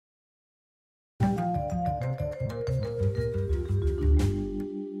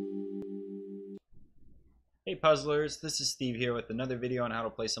Hey puzzlers, this is Steve here with another video on how to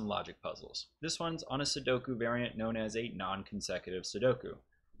play some logic puzzles. This one's on a Sudoku variant known as a non-consecutive Sudoku.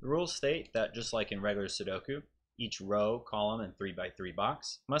 The rules state that just like in regular Sudoku, each row, column, and 3x3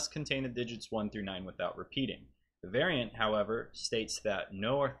 box must contain the digits 1 through 9 without repeating. The variant, however, states that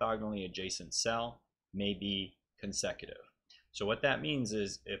no orthogonally adjacent cell may be consecutive. So what that means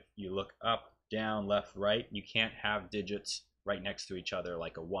is if you look up, down, left, right, you can't have digits right next to each other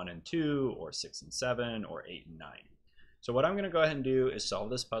like a 1 and 2 or 6 and 7 or 8 and 9. So what I'm going to go ahead and do is solve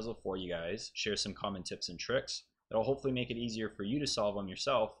this puzzle for you guys, share some common tips and tricks that'll hopefully make it easier for you to solve them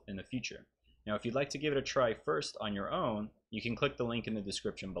yourself in the future. Now if you'd like to give it a try first on your own, you can click the link in the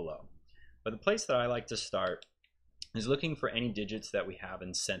description below. But the place that I like to start is looking for any digits that we have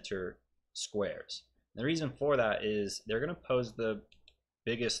in center squares. And the reason for that is they're going to pose the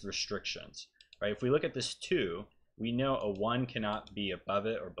biggest restrictions, right? If we look at this 2, we know a 1 cannot be above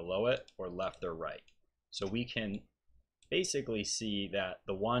it or below it or left or right. So we can basically see that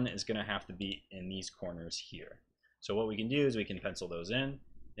the 1 is going to have to be in these corners here. So what we can do is we can pencil those in.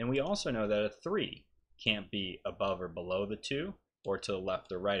 And we also know that a 3 can't be above or below the 2 or to the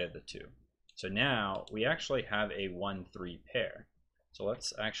left or right of the 2. So now we actually have a 1-3 pair. So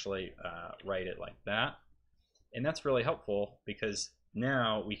let's actually write it like that. And that's really helpful because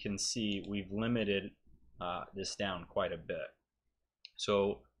now we can see we've limited this down quite a bit.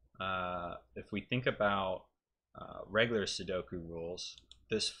 So if we think about regular Sudoku rules,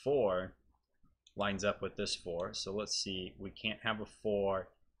 this 4 lines up with this 4. So let's see, we can't have a 4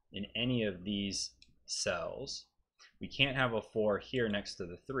 in any of these cells. We can't have a 4 here next to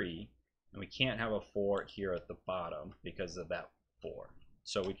the 3, and we can't have a 4 here at the bottom because of that 4.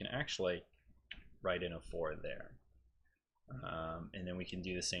 So we can actually write in a 4 there. And then we can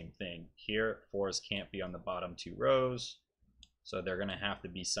do the same thing here. 4s can't be on the bottom 2 rows, so they're going to have to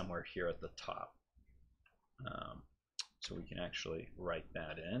be somewhere here at the top. So we can actually write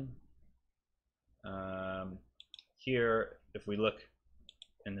that in. Here, if we look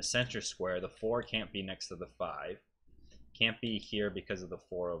in the center square, the 4 can't be next to the 5. Can't be here because of the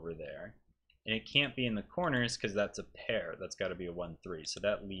 4 over there. And it can't be in the corners because that's a pair. That's got to be a 1-3. So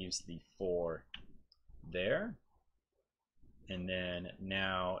that leaves the 4 there. And then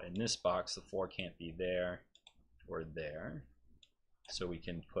now in this box, the 4 can't be there or there. So we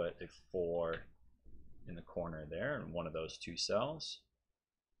can put a 4 in the corner there in one of those 2 cells.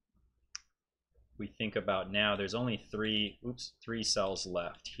 We think about now there's only 3 cells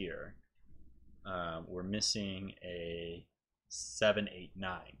left here. We're missing a 7, 8,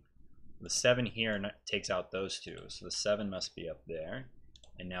 9. The 7 here takes out those 2. So the 7 must be up there.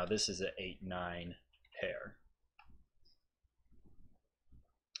 And now this is an 8, 9 pair.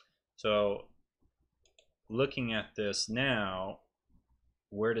 So looking at this now,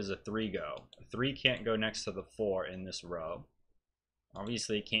 where does a 3 go? A 3 can't go next to the 4 in this row.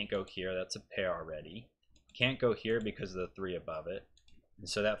 Obviously it can't go here, that's a pair already. Can't go here because of the 3 above it. And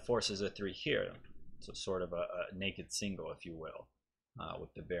so that forces a 3 here. So sort of a naked single, if you will,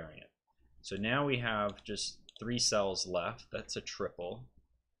 with the variant. So now we have just 3 cells left. That's a triple.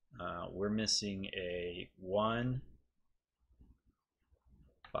 We're missing a 1,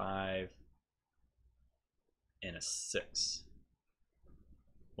 5, and a 6.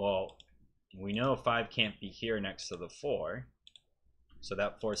 Well, we know 5 can't be here next to the 4, so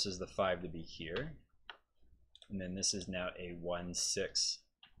that forces the 5 to be here. And then this is now a 1-6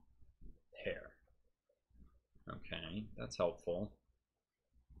 pair. Okay, that's helpful.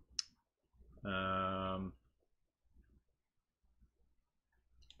 Oh,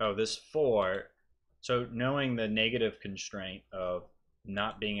 this 4, so knowing the negative constraint of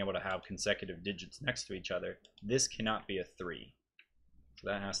not being able to have consecutive digits next to each other, this cannot be a 3. So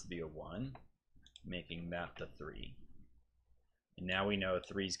that has to be a 1, making that the 3. And now we know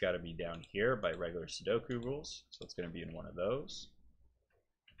 3's got to be down here by regular Sudoku rules, so it's going to be in one of those.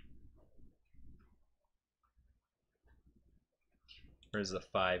 Where does the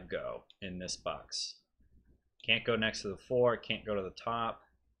 5 go in this box? Can't go next to the 4, can't go to the top.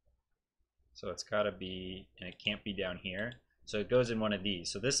 So it's got to be, and it can't be down here. So it goes in one of these.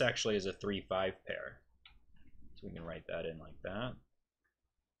 So this actually is a 3-5 pair. So we can write that in like that.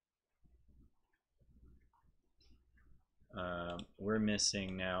 We're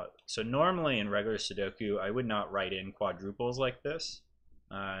missing now. So normally in regular Sudoku, I would not write in quadruples like this.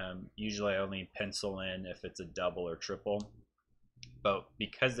 Usually I only pencil in if it's a double or triple. But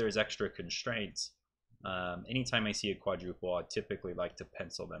because there's extra constraints, anytime I see a quadruple, I typically like to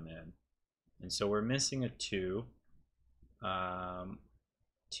pencil them in. And so we're missing a 2,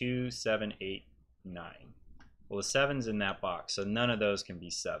 2, 7, 8, 9. Well, the 7's in that box, so none of those can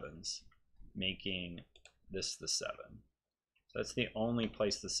be 7's, making this the 7. So that's the only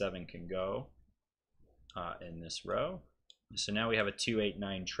place the 7 can go in this row. So now we have a 2, 8,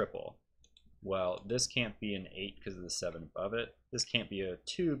 9 triple. Well, this can't be an 8 because of the 7 above it. This can't be a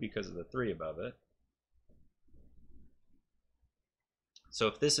 2 because of the 3 above it. So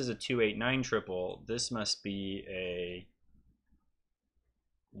if this is a 2, 8, 9 triple, this must be a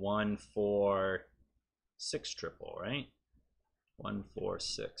 1, 4, 6 triple, right? 1, 4,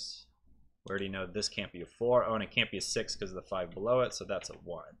 6. We already know this can't be a 4. Oh, and it can't be a 6 because of the 5 below it, so that's a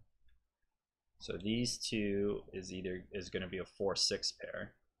 1. So these two is going to be a 4, 6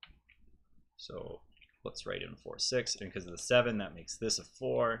 pair. So let's write in 4, 6, and because of the 7, that makes this a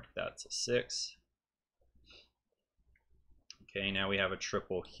 4. That's a 6. Okay, now we have a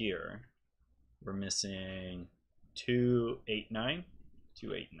triple here. We're missing 2, 8, 9.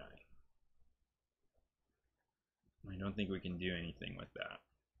 2, 8, 9. I don't think we can do anything with that.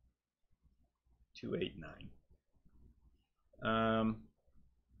 2, 8, 9.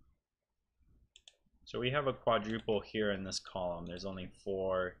 So we have a quadruple here in this column. There's only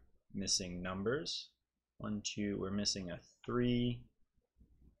 4 missing numbers. 1, 2, we're missing a 3,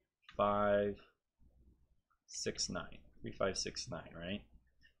 5, 6, 9. 3, 5, 6, 9, right?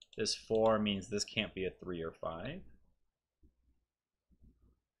 This 4 means this can't be a 3 or 5.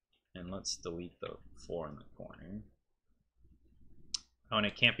 And let's delete the 4 in the corner. Oh, and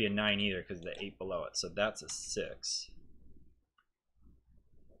it can't be a 9 either because of the 8 below it. So that's a 6.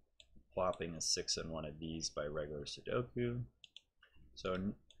 Plopping a 6 in one of these by regular Sudoku. So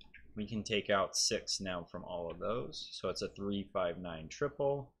we can take out 6 now from all of those. So it's a 3, 5, 9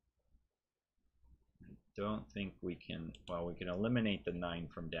 triple. I don't think we can, well, we can eliminate the 9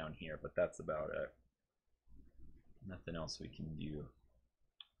 from down here, but that's about it. Nothing else we can do.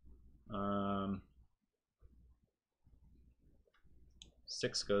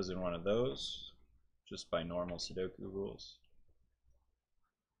 6 goes in one of those, just by normal Sudoku rules.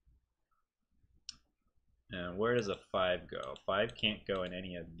 And where does a 5 go? 5 can't go in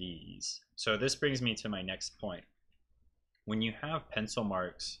any of these. So this brings me to my next point. When you have pencil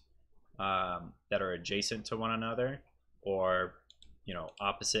marks that are adjacent to one another, or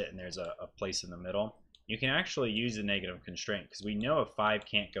opposite, and there's a place in the middle, you can actually use the negative constraint because we know a 5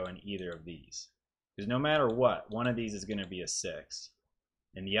 can't go in either of these. Because no matter what, one of these is going to be a 6,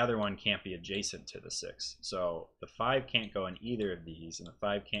 and the other one can't be adjacent to the 6. So the 5 can't go in either of these, and the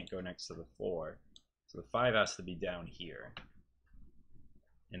 5 can't go next to the 4. So the 5 has to be down here.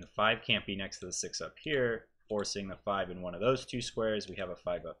 And the 5 can't be next to the 6 up here, forcing the 5 in one of those two squares. We have a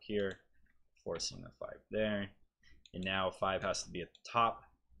 5 up here, forcing the 5 there. And now 5 has to be at the top,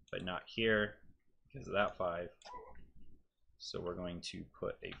 but not here because of that 5. So we're going to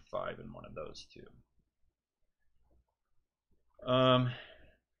put a 5 in one of those two.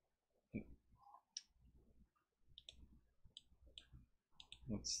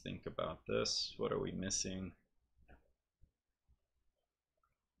 Let's think about this. What are we missing?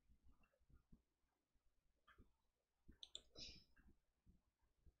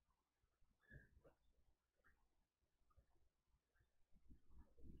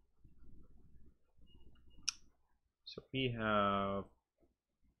 So we have,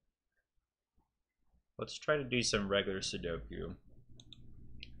 let's try to do some regular Sudoku.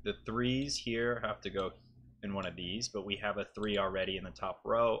 The 3s here have to go in one of these, but we have a 3 already in the top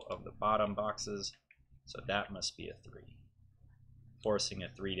row of the bottom boxes, so that must be a 3. Forcing a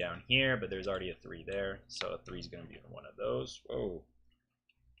 3 down here, but there's already a 3 there, so a 3 is going to be in one of those. Whoa,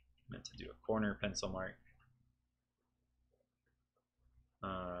 meant to do a corner pencil mark.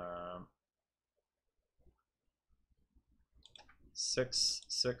 6,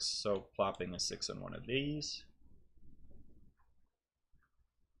 6, so plopping a 6 in one of these.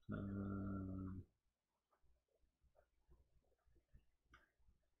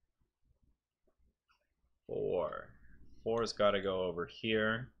 4. 4's got to go over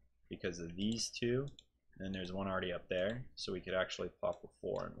here because of these two. And there's one already up there, so we could actually plop a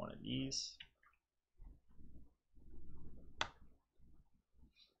 4 in one of these.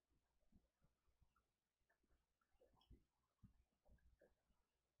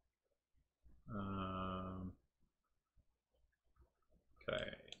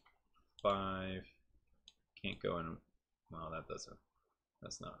 Okay, 5 can't go in. Well, that's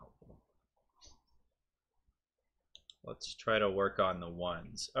not helpful. Let's try to work on the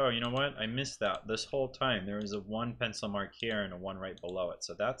 1s. Oh, you know what? I missed that this whole time. There was a 1 pencil mark here and a 1 right below it.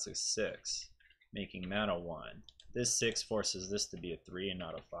 So that's a 6, making that a 1. This 6 forces this to be a 3 and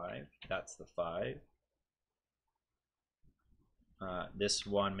not a 5. That's the 5. This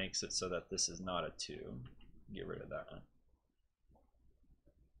 1 makes it so that this is not a 2. Get rid of that.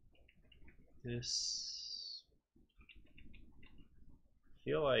 This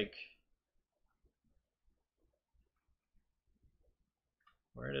feel like,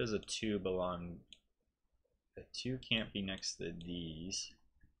 where does a 2 belong? A 2 can't be next to these.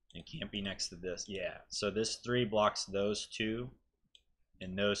 It can't be next to this. Yeah, so this 3 blocks those 2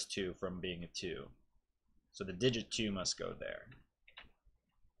 and those 2 from being a 2. So the digit 2 must go there.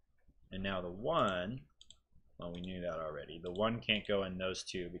 And now the 1, well, we knew that already. The 1 can't go in those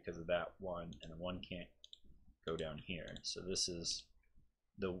 2 because of that 1, and the 1 can't go down here. So this is,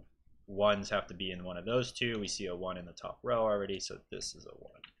 the 1s have to be in one of those 2. We see a 1 in the top row already, so this is a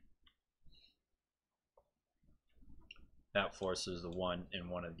 1. That forces the 1 in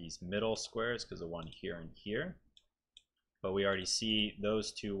one of these middle squares because the 1 here and here. But we already see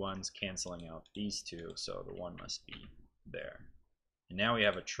those 2 1s canceling out these 2, so the 1 must be there. And now we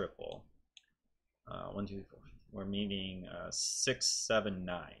have a triple. 1, 2, 3, 4. We're meeting 6, 7,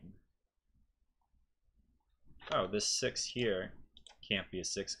 9. Oh, this 6 here can't be a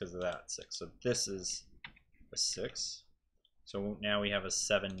 6 because of that 6. So this is a 6. So now we have a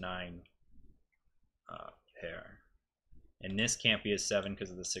 7, 9 pair. And this can't be a 7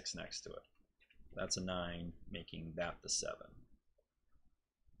 because of the 6 next to it. That's a 9, making that the 7.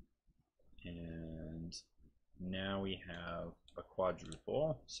 And now we have a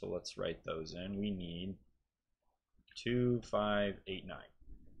quadruple. So let's write those in. We need 2, 5, 8, 9.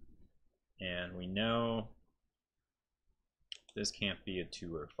 And we know this can't be a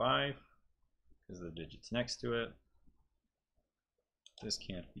 2 or 5 because of the digits next to it. This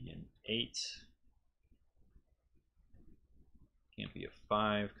can't be an 8. Can't be a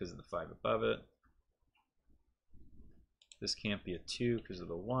 5 because of the 5 above it. This can't be a 2 because of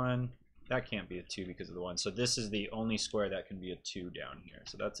the 1. That can't be a 2 because of the 1. So this is the only square that can be a 2 down here.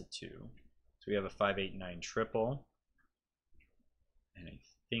 So that's a 2. So we have a 5, 8, 9 triple. And I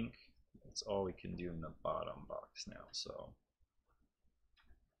think that's all we can do in the bottom box now. So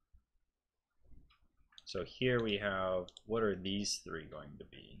here we have, what are these 3 going to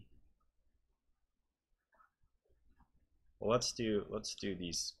be? Well, let's do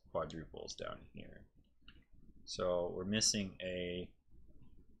these quadruples down here. So we're missing a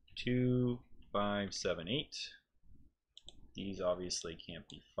 2, 5, 7, 8. These obviously can't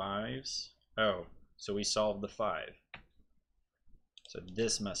be 5s. Oh, so we solved the 5. So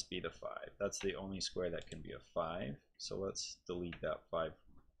this must be the 5. That's the only square that can be a 5. So let's delete that 5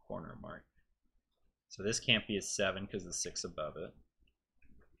 corner mark. So this can't be a 7 because the 6 above it.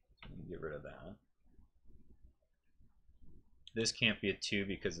 So get rid of that. This can't be a 2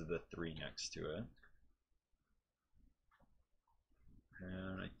 because of the 3 next to it.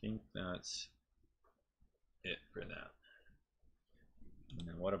 And I think that's it for that. And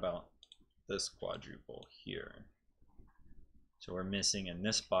then what about this quadruple here? So we're missing in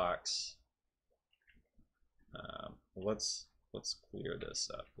this box. Let's clear this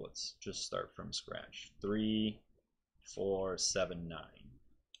up. Let's just start from scratch. 3, 4, 7, 9.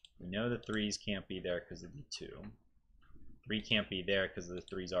 We know the 3s can't be there because of the 2. 3 can't be there because the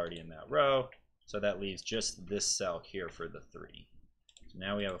 3's already in that row. So that leaves just this cell here for the 3. So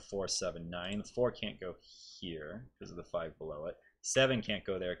now we have a 4, 7, 9. The 4 can't go here because of the 5 below it. 7 can't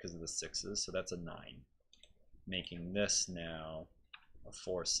go there because of the 6s, so that's a 9. Making this now a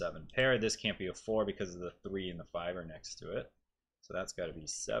 4, 7 pair. This can't be a 4 because of the 3 and the 5 are next to it. So that's got to be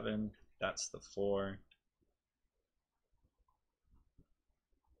 7. That's the 4.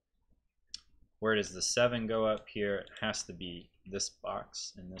 Where does the 7 go up here? It has to be this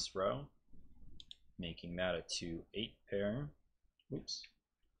box in this row, making that a 2, 8 pair. Oops.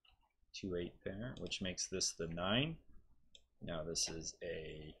 2, 8 pair, which makes this the 9. Now this is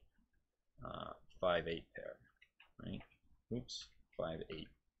a 5, 8 pair, right? Oops, 5, 8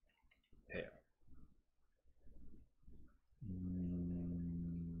 pair.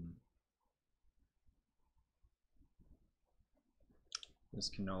 This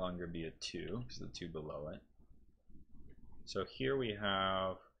can no longer be a 2 because the 2 below it. So here we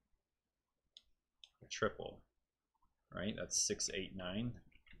have a triple, right? That's 6, 8, 9.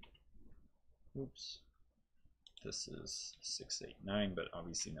 Oops. This is 6, 8, 9, but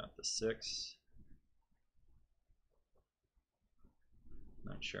obviously not the 6.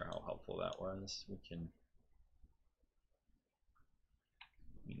 Not sure how helpful that was. We can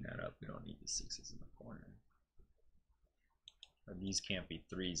clean that up. We don't need the 6s in the corner. These can't be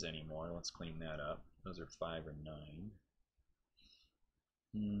 3s anymore. Let's clean that up. Those are 5 or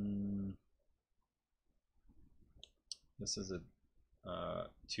 9. This is a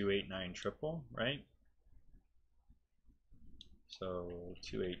 2, 8, 9 triple, right? So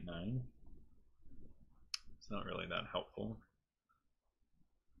 2, 8, 9. It's not really that helpful.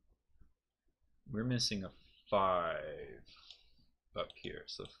 We're missing a 5. up here.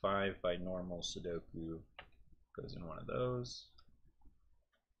 So 5 by normal Sudoku goes in one of those.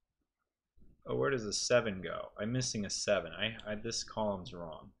 Oh, where does the 7 go? I'm missing a 7. This column's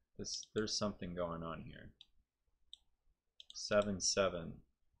wrong. There's something going on here. 7, 7.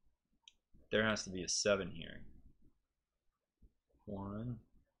 There has to be a 7 here. 1.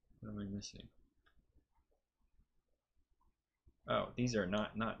 What am I missing? Oh, these are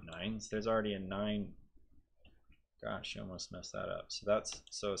not 9s. There's already a 9. Gosh, I almost messed that up.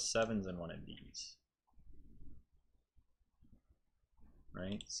 So 7's in one of these.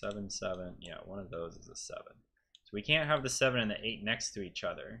 Right? 7, 7. Yeah, one of those is a 7. So we can't have the 7 and the 8 next to each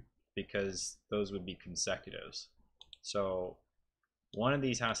other because those would be consecutives. So one of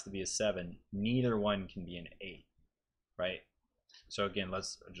these has to be a 7. Neither one can be an 8, right? So again,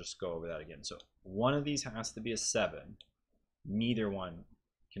 let's just go over that again. So one of these has to be a 7. Neither one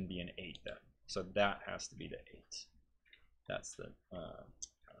can be an 8 then. So that has to be the 8. That's the,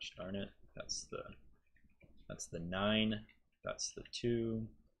 gosh darn it, that's the 9. That's the 2.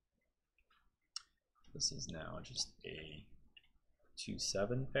 This is now just a 2,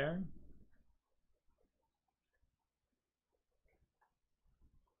 7 pair.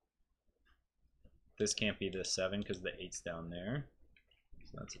 This can't be the 7 because the 8's down there.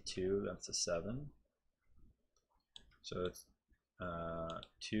 So that's a 2, that's a 7. So it's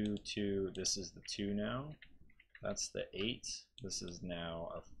 2, 2, this is the 2 now. That's the 8. This is now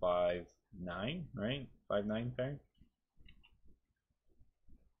a 5, 9, right? 5, 9 pair.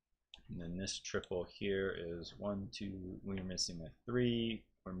 And then this triple here is 1, 2, we're missing a 3,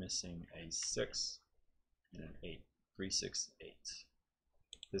 we're missing a 6, and an 8. 3, 6, 8.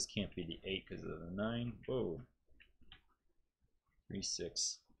 This can't be the 8 because of the 9. Whoa. 3,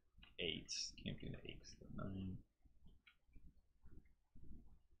 6, 8. Can't be the 8 because of the 9.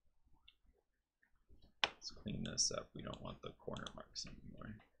 Let's clean this up. We don't want the corner marks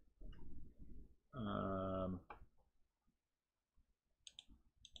anymore. I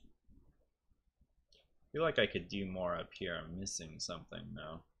feel like I could do more up here. I'm missing something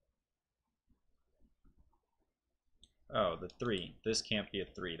now. Oh, the 3. This can't be a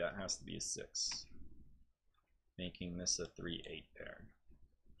 3. That has to be a 6. Making this a 3, 8 pair.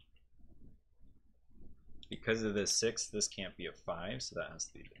 Because of this 6, this can't be a 5, so that has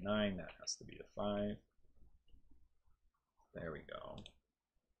to be the 9. That has to be the 5. There we go.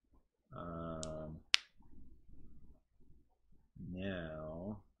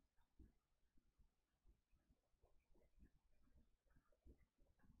 Now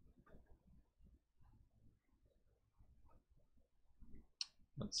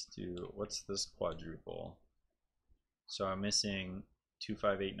let's do, what's this quadruple? So I'm missing 2,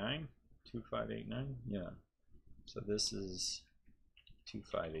 5, 8, 9. 2, 5, 8, 9. Yeah. So this is 2,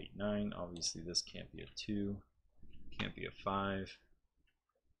 5, 8, 9. Obviously this can't be a 2. Can't be a 5.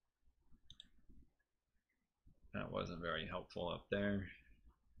 That wasn't very helpful up there.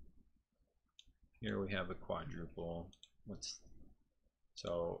 Here we have a quadruple.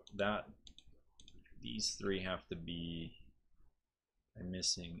 So that these 3 have to be, I'm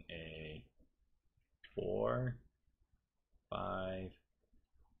missing a 4, 5,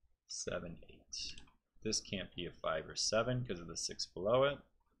 7, 8. This can't be a 5 or 7 because of the 6 below it.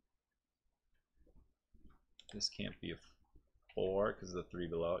 This can't be a 4 because of the 3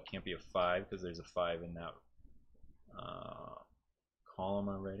 below it. Can't be a 5 because there's a 5 in that column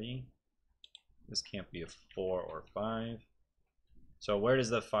already. This can't be a 4 or 5. So where does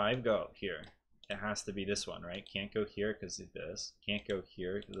the 5 go? Here. It has to be this one, right? Can't go here because of this. Can't go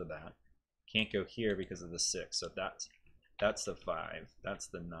here because of that. Can't go here because of the 6. So that's the 5. That's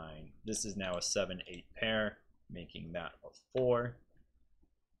the 9. This is now a 7, 8 pair, making that a 4.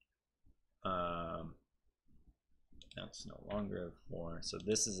 That's no longer a 4. So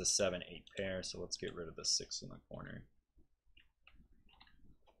this is a 7, 8 pair. So let's get rid of the 6 in the corner.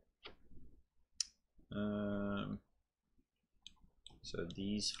 So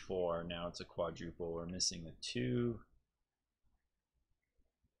these 4, now it's a quadruple. We're missing a 2,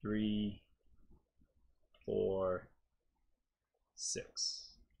 3, 4, 6.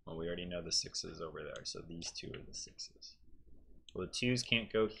 Well, we already know the 6 is over there, so these 2 are the 6s. Well, the 2s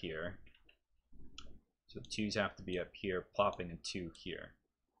can't go here. So the 2s have to be up here, plopping a 2 here.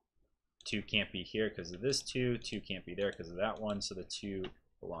 2 can't be here because of this 2. 2 can't be there because of that one, so the 2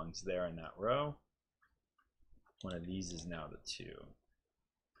 belongs there in that row. One of these is now the 2.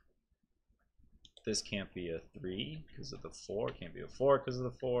 This can't be a 3 because of the 4. Can't be a 4 because of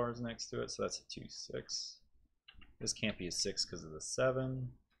the 4 is next to it, so that's a 2, 6. This can't be a 6 because of the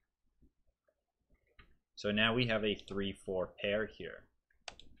 7. So now we have a 3, 4 pair here,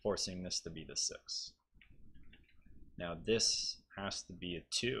 forcing this to be the 6. Now this has to be a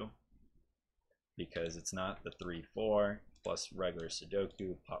 2 because it's not the 3, 4 plus regular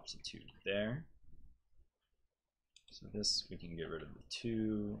Sudoku pops a 2 there. So this, we can get rid of the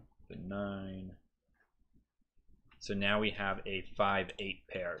 2, the 9. So now we have a 5, 8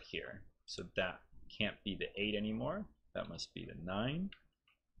 pair here. So that can't be the 8 anymore. That must be the 9.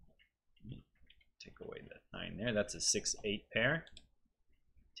 Take away that 9 there. That's a 6, 8 pair.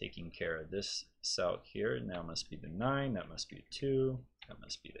 Taking care of this cell here. Now must be the 9. That must be a 2. That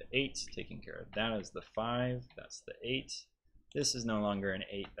must be the 8. Taking care of that is the 5. That's the 8. This is no longer an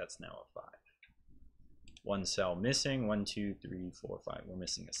 8. That's now a 5. One cell missing. 1, 2, 3, 4, 5. We're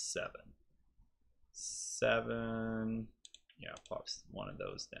missing a 7. 7. Yeah, pops one of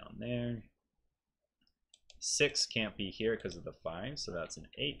those down there. 6 can't be here because of the 5, so that's an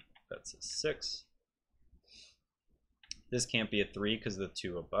 8. That's a 6. This can't be a 3 because of the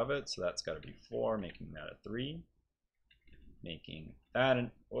 2 above it, so that's got to be 4, making that a 3. Making that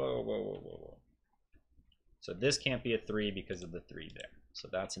an, whoa. So this can't be a 3 because of the 3 there. So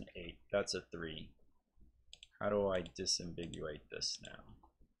that's an 8. That's a 3. How do I disambiguate this now?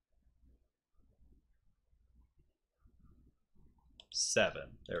 7.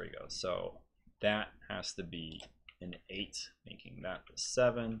 There we go. So that has to be an 8, making that the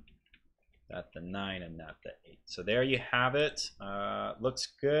 7, that the 9, and that the 8. So there you have it. Looks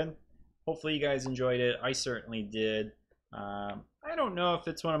good. Hopefully you guys enjoyed it. I certainly did. I don't know if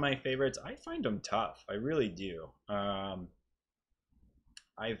it's one of my favorites. I find them tough. I really do. I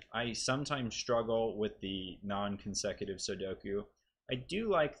sometimes struggle with the non-consecutive Sudoku. I do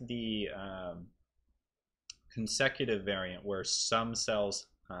like the consecutive variant where some cells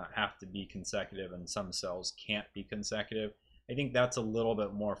have to be consecutive and some cells can't be consecutive. I think that's a little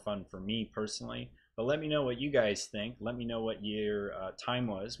bit more fun for me personally. But let me know what you guys think. Let me know what your time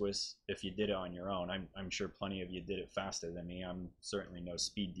was if you did it on your own. I'm sure plenty of you did it faster than me. I'm certainly no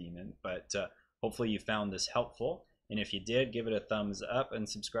speed demon, but hopefully you found this helpful. And if you did, give it a thumbs up and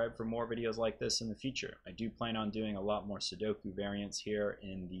subscribe for more videos like this in the future. I do plan on doing a lot more Sudoku variants here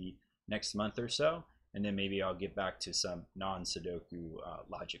in the next month or so. And then maybe I'll get back to some non-Sudoku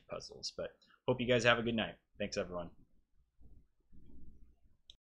logic puzzles. But hope you guys have a good night. Thanks, everyone.